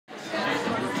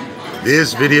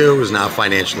This video is not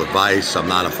financial advice. I'm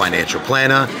not a financial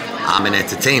planner. I'm an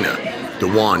entertainer. The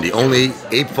one, the only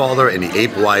Apefather and the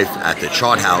Apewife at the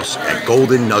Chart House at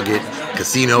Golden Nugget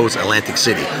Casinos, Atlantic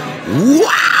City.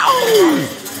 Wow!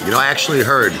 You know, I actually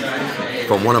heard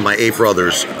from one of my Ape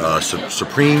brothers,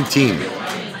 Supreme Team,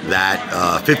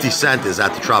 that 50 Cent is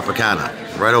at the Tropicana,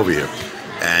 right over here.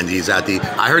 And he's at the,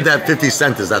 I heard that 50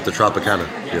 Cent is at the Tropicana,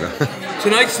 you know.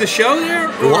 Tonight's the show there?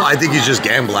 Or? Well, I think he's just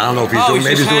gambling. I don't know if he's doing,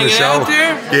 maybe he's doing a show. Out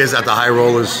there? He is at the High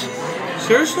Rollers.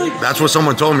 Seriously? That's what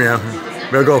someone told me. I'll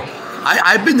go.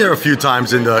 I've been there a few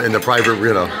times in the private,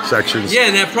 you know, sections. Yeah,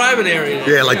 in that private area.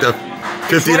 Yeah, like the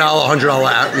 $50,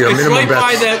 $100, you know, it's minimum right bets.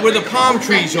 by that where the palm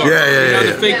trees are. Yeah.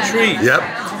 The fake trees. Yep.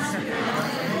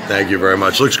 Thank you very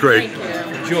much. Looks great.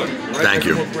 Enjoy. Thank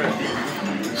you.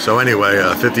 So anyway,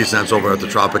 50 cents over at the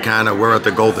Tropicana. We're at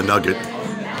the Golden Nugget.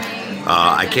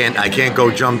 I can't go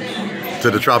jump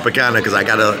to the Tropicana because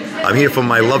I'm here for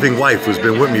my loving wife who's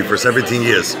been with me for 17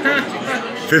 years.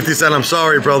 50 Cent, I'm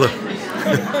sorry, brother.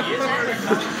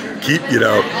 You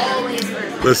know,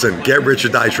 listen, get rich or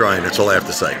die trying. That's all I have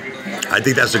to say. I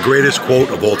think that's the greatest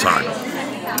quote of all time.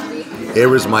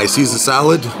 Here is my Caesar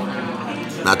salad.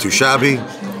 Not too shabby.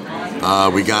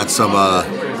 We got some,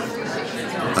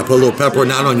 I put a little pepper,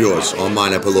 not on yours. On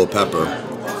mine, I put a little pepper.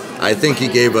 I think he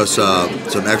gave us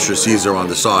some extra Caesar on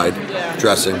the side,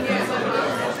 dressing.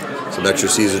 Some extra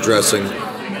Caesar dressing, if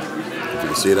you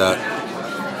can see that.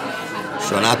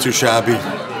 So not too shabby.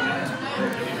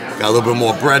 Got a little bit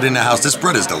more bread in the house. This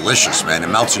bread is delicious, man. It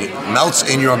melts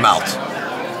in your mouth.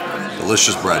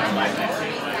 Delicious bread.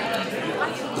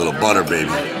 Little butter, baby.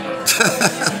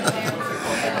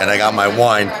 And I got my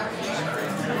wine.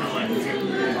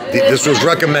 This was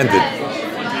recommended.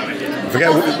 I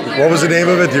forget, what was the name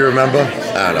of it? Do you remember?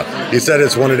 I don't know. He said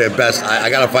it's one of their best. I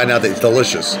got to find out that it's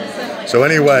delicious. So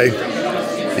anyway,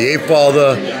 the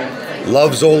Apefather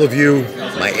loves all of you,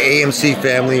 my AMC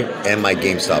family, and my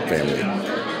GameStop family.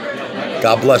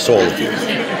 God bless all of you.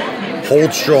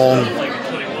 Hold strong.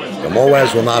 The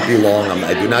Moaz will not be long.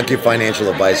 I do not give financial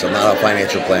advice. I'm not a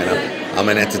financial planner. I'm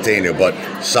an entertainer. But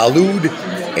salud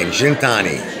and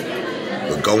gintani.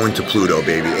 We're going to Pluto,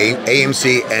 baby.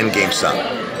 AMC and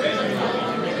GameStop.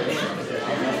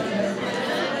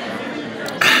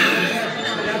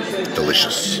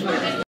 Delicious.